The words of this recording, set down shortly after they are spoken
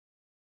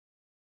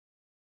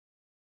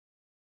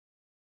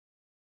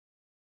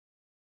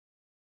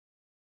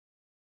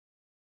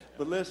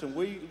But listen,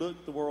 we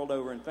looked the world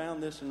over and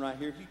found this one right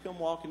here. He come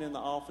walking in the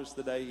office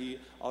the day he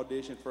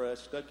auditioned for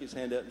us, stuck his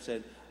hand up and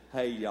said,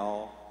 "Hey,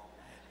 y'all."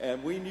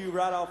 And we knew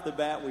right off the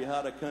bat we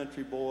had a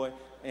country boy,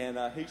 and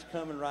he's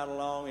coming right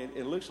along. And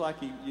it looks like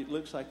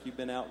you've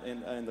been out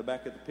in the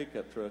back of the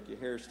pickup truck. Your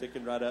hair's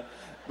sticking right up.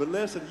 But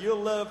listen, you'll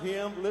love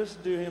him.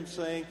 Listen to him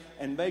sing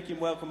and make him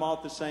welcome all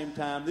at the same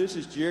time. This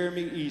is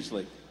Jeremy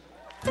Easley.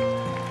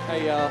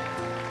 Hey, y'all.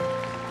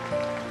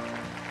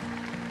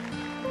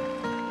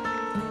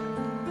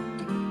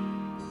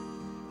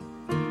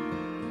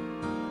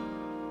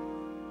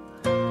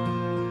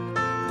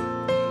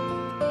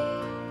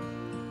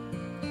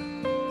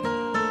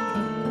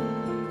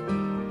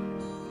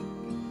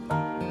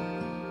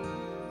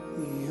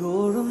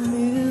 You're a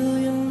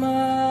million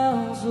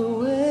miles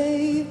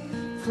away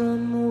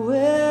from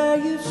where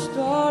you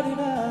started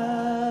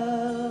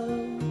out.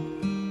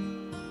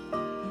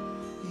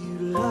 You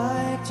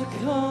like to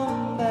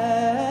come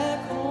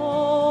back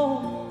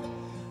home,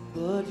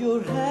 but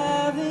you're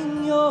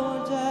having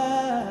your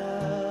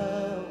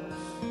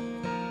doubts,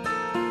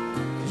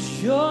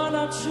 'cause you're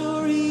not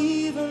sure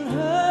he even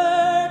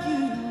heard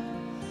you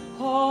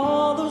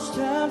all those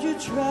times you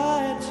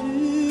tried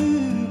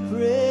to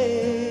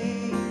pray.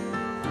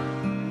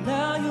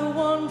 Now you're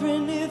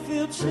wondering if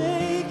he'll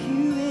take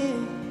you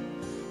in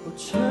or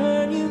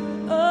turn you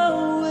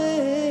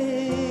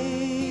away.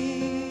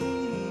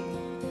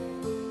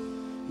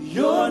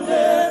 You're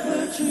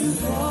never too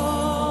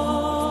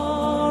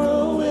far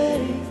away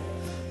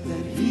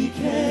that he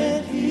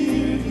can't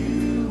hear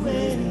you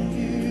when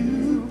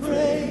you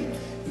pray.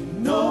 He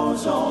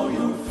knows all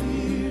your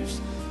fears,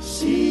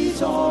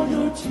 sees all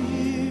your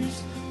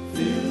tears,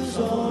 feels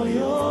all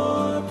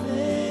your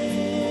pain.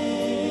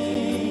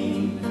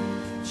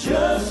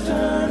 Just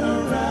turn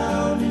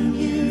around and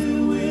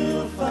you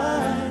will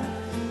find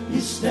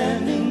he's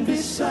standing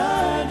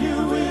beside you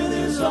with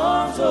his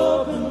arms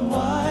open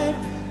wide.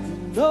 He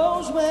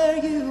knows where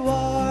you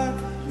are,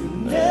 you're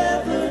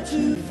never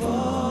too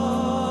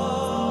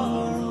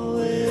far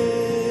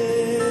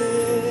away.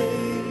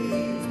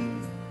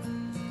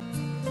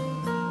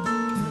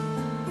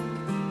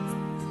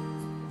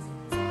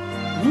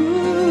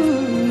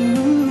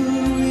 Ooh,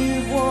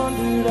 we've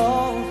wandered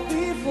off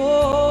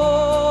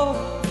before,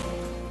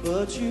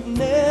 but you've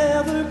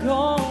never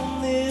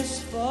gone this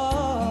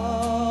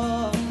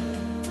far.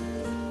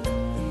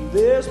 And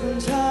there's been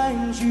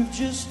times you've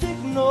just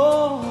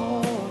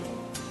ignored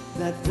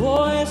that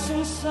voice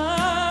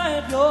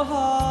inside your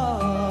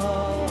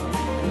heart.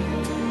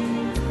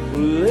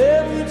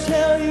 Let me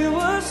tell you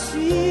a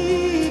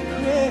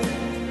secret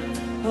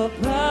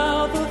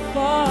about the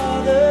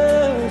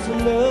Father's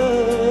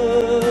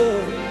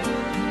love.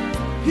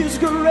 His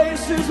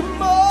grace is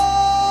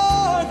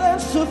more than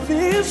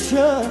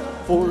sufficient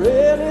for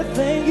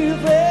anything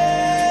you've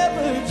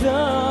ever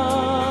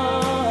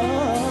done.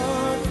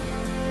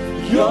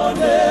 You're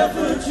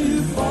never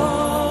too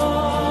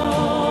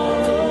far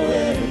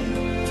away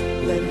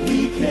that he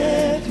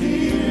can't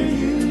hear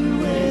you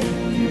when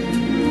you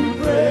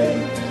pray.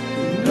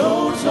 He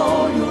knows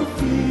all your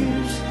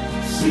fears,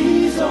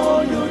 sees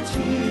all your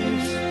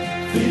tears,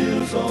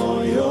 feels all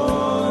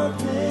your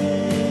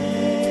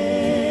pain.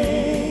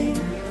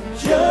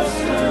 Just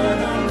turn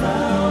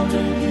around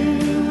and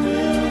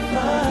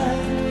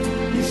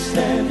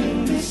standing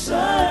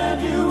beside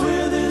you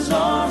with his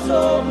arms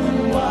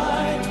open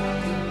wide.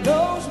 He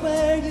knows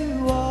where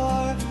you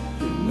are,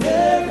 you're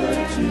never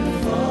too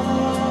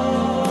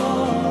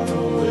far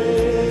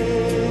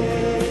away.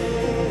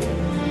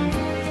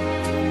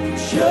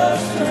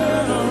 Just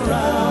turn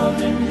around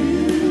and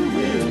you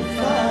will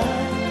find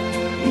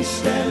he's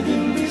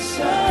standing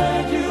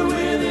beside you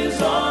with his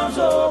arms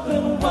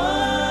open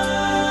wide.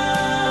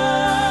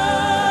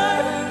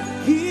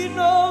 He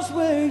knows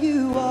where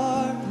you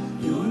are,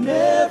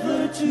 never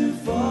too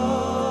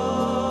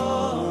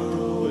far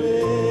away.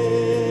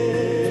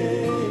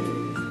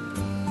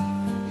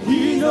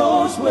 He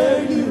knows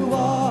where you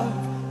are,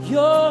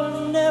 you're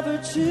never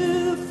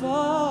too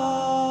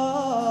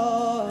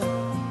far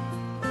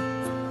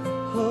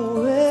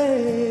away.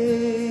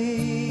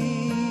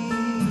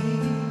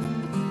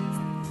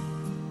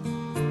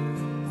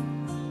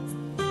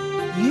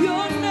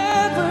 You're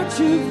never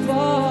too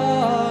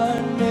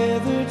far,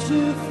 never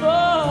too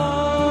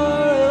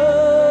far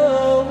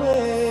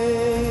away.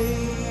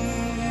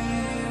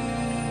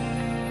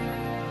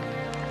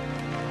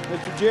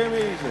 Mr.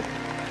 Jeremy Easley.